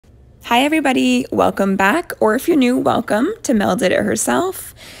Hi everybody, welcome back, or if you're new, welcome to Mel Did It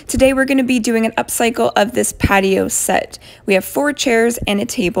Herself. Today we're going to be doing an upcycle of this patio set. We have 4 chairs and a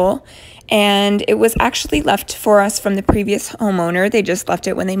table, and it was actually left for us from the previous homeowner. They just left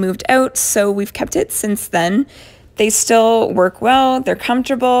it when they moved out, so we've kept it since then. They still work well, they're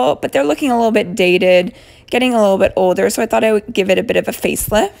comfortable, but they're looking a little bit dated, getting a little bit older, so I thought I would give it a bit of a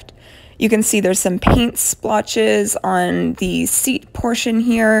facelift. You can see there's some paint splotches on the seat portion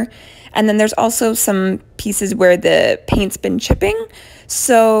here. And then there's also some pieces where the paint's been chipping.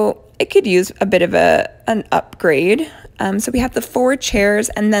 So it could use a bit of an upgrade. So we have the 4 chairs,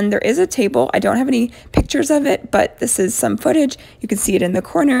 and then there is a table. I don't have any pictures of it, but this is some footage. You can see it in the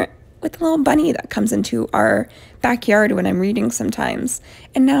corner with a little bunny that comes into our backyard when I'm reading sometimes.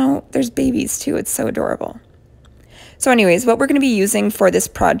 And now there's babies too. It's so adorable. So anyways, what we're going to be using for this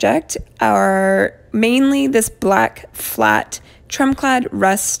project are mainly this black flat Tremclad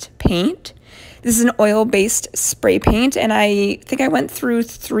rust paint. This is an oil-based spray paint, and I think I went through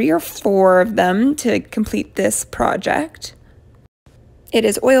 3 or 4 of them to complete this project. It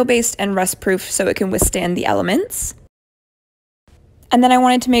is oil-based and rust-proof, so it can withstand the elements. And then I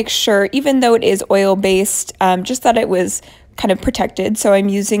wanted to make sure, even though it is oil-based, just that it was kind of protected. So I'm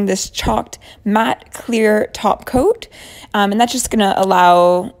using this chalked matte clear top coat, and that's just going to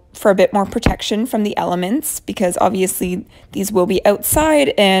allow for a bit more protection from the elements, because obviously these will be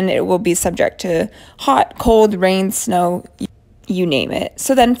outside and it will be subject to hot, cold, rain, snow, you name it.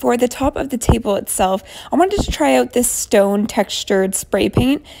 So then for the top of the table itself, I wanted to try out this stone textured spray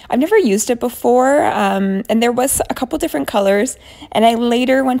paint. I've never used it before, and there was a couple different colors, and I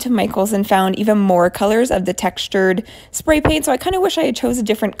later went to Michael's and found even more colors of the textured spray paint, so I kind of wish I had chose a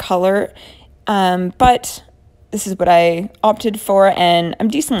different color, but this is what I opted for, and I'm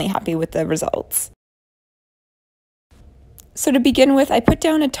decently happy with the results. So to begin with, I put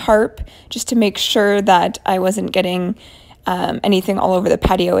down a tarp just to make sure that I wasn't getting anything all over the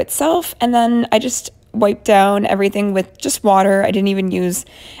patio itself, and then I just wiped down everything with just water. I didn't even use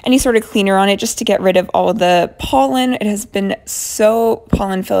any sort of cleaner on it, just to get rid of all the pollen. It has been so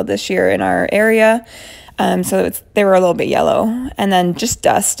pollen filled this year in our area, so they were a little bit yellow, and then just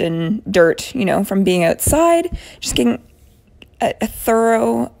dust and dirt, you know, from being outside. Just getting a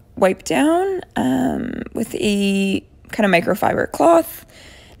thorough wipe down with a kind of microfiber cloth.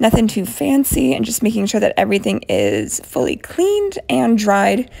 Nothing too fancy, and just making sure that everything is fully cleaned and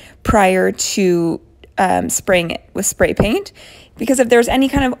dried prior to spraying it with spray paint. Because if there's any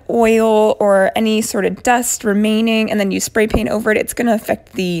kind of oil or any sort of dust remaining and then you spray paint over it, it's going to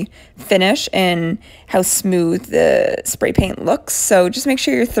affect the finish and how smooth the spray paint looks. So just make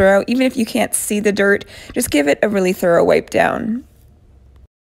sure you're thorough. Even if you can't see the dirt, just give it a really thorough wipe down.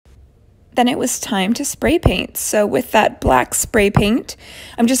 Then it was time to spray paint. So with that black spray paint,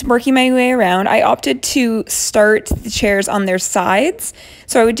 I'm just working my way around. I opted to start the chairs on their sides.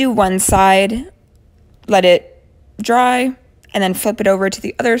 So I would do one side, let it dry, and then flip it over to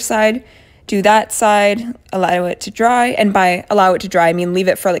the other side, do that side, allow it to dry. And by allow it to dry, I mean leave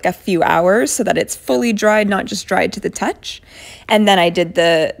it for like a few hours so that it's fully dried, not just dried to the touch. And then I did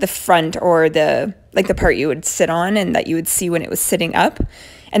the front, or the part you would sit on and that you would see when it was sitting up.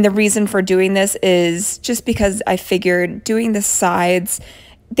 And the reason for doing this is just because I figured doing the sides,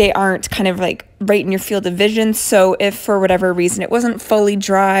 they aren't kind of like right in your field of vision. So if for whatever reason it wasn't fully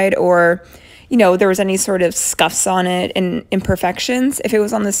dried, or, you know, there was any sort of scuffs on it and imperfections, if it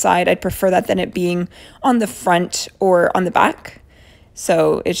was on the side, I'd prefer that than it being on the front or on the back.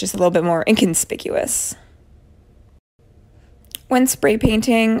 So it's just a little bit more inconspicuous. When spray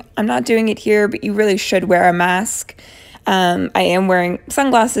painting, I'm not doing it here, but you really should wear a mask. I am wearing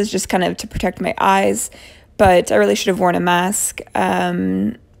sunglasses just kind of to protect my eyes, but I really should have worn a mask.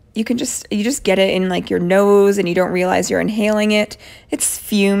 You just get it in like your nose and you don't realize you're inhaling it. It's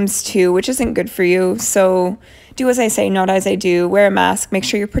fumes too, which isn't good for you. So do as I say, not as I do. Wear a mask, make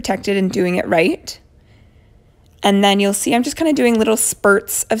sure you're protected and doing it right. And then you'll see I'm just kind of doing little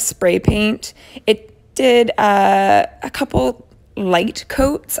spurts of spray paint. It did a couple light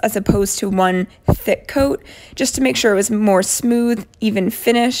coats as opposed to one thick coat, just to make sure it was more smooth, even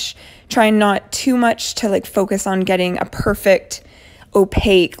finish. Trying not too much to like focus on getting a perfect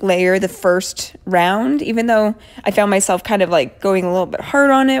opaque layer the first round, even though I found myself kind of like going a little bit hard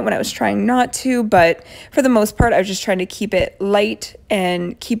on it when I was trying not to. But for the most part, I was just trying to keep it light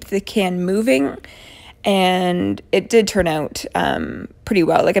and keep the can moving, and it did turn out pretty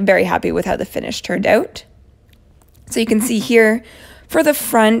well. Like, I'm very happy with how the finish turned out. So you can see here for the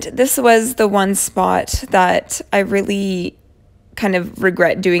front, this was the one spot that I really kind of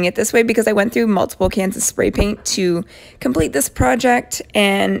regret doing it this way because I went through multiple cans of spray paint to complete this project,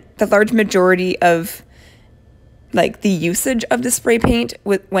 and the large majority of like the usage of the spray paint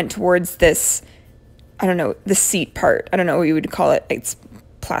went towards this, I don't know, the seat part. I don't know what you would call it. It's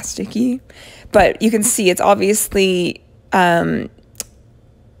plasticky, but you can see it's obviously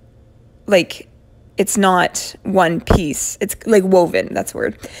like it's not one piece. It's like woven, that's the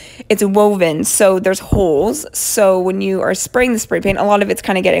word. It's woven, so there's holes. So when you are spraying the spray paint, a lot of it's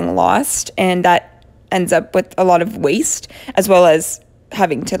kind of getting lost, and that ends up with a lot of waste, as well as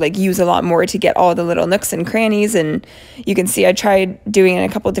having to like use a lot more to get all the little nooks and crannies. And you can see I tried doing a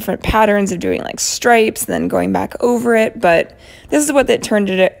couple different patterns of doing like stripes, then going back over it, but this is what it turned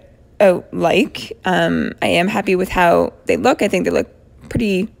it out like. I am happy with how they look. I think they look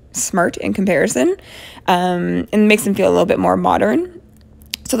pretty smart in comparison, and makes them feel a little bit more modern.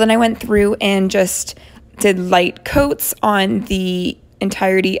 So then I went through and just did light coats on the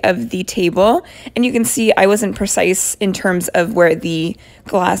entirety of the table, and you can see I wasn't precise in terms of where the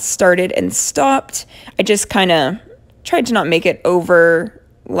glass started and stopped. I just kind of tried to not make it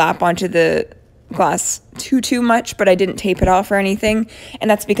overlap onto the glass too much, but I didn't tape it off or anything, and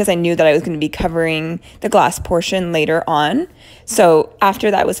that's because I knew that I was going to be covering the glass portion later on. So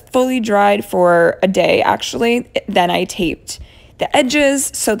after that was fully dried for a day, actually, then I taped the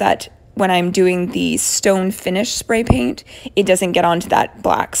edges so that when I'm doing the stone finish spray paint, it doesn't get onto that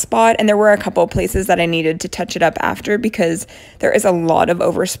black spot. And there were a couple places that I needed to touch it up after because there is a lot of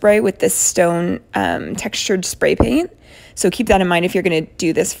overspray with this stone textured spray paint. So keep that in mind if you're going to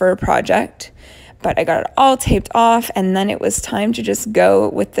do this for a project. But I got it all taped off, and then it was time to just go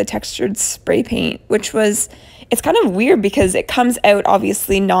with the textured spray paint, which was, it's kind of weird because it comes out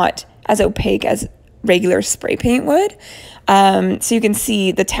obviously not as opaque as regular spray paint would. So you can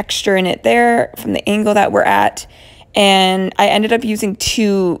see the texture in it there from the angle that we're at. And I ended up using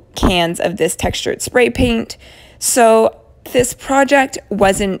 2 cans of this textured spray paint. So this project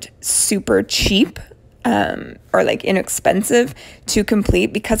wasn't super cheap or like inexpensive to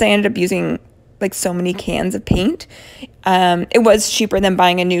complete because I ended up using like so many cans of paint. It was cheaper than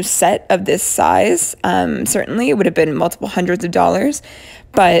buying a new set of this size. Certainly it would have been multiple hundreds of dollars,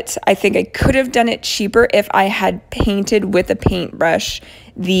 but I think I could have done it cheaper if I had painted with a paintbrush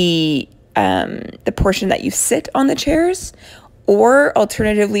the portion that you sit on the chairs, or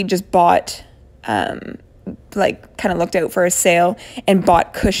alternatively just bought like kind of looked out for a sale and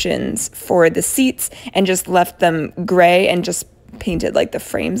bought cushions for the seats and just left them gray and just painted like the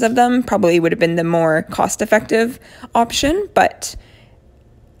frames of them. Probably would have been the more cost-effective option, but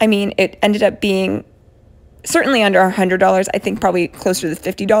I mean, it ended up being certainly under $100. I think probably closer to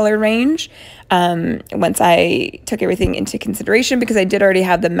the $50 range once I took everything into consideration, because I did already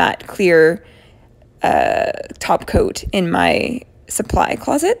have the matte clear top coat in my supply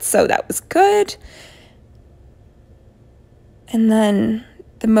closet, so that was good. And then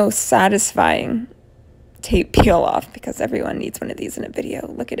the most satisfying tape peel off, because everyone needs one of these in a video.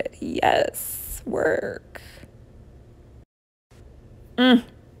 Look at it. Yes, work.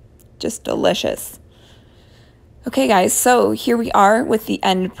 Just delicious. Okay guys, so here we are with the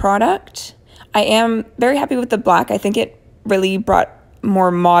end product. I am very happy with the black. I think it really brought more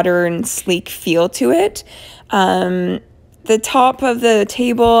modern, sleek feel to it. The top of the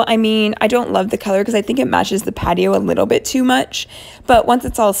table, I mean, I don't love the color because I think it matches the patio a little bit too much. But once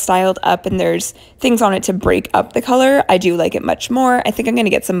it's all styled up and there's things on it to break up the color, I do like it much more. I think I'm going to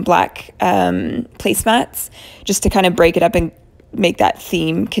get some black placemats just to kind of break it up and make that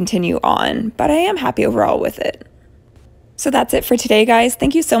theme continue on. But I am happy overall with it. So that's it for today, guys.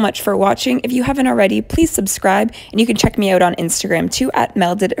 Thank you so much for watching. If you haven't already, please subscribe, and you can check me out on Instagram too at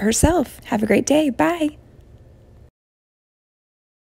MelDidItHerself. Have a great day. Bye.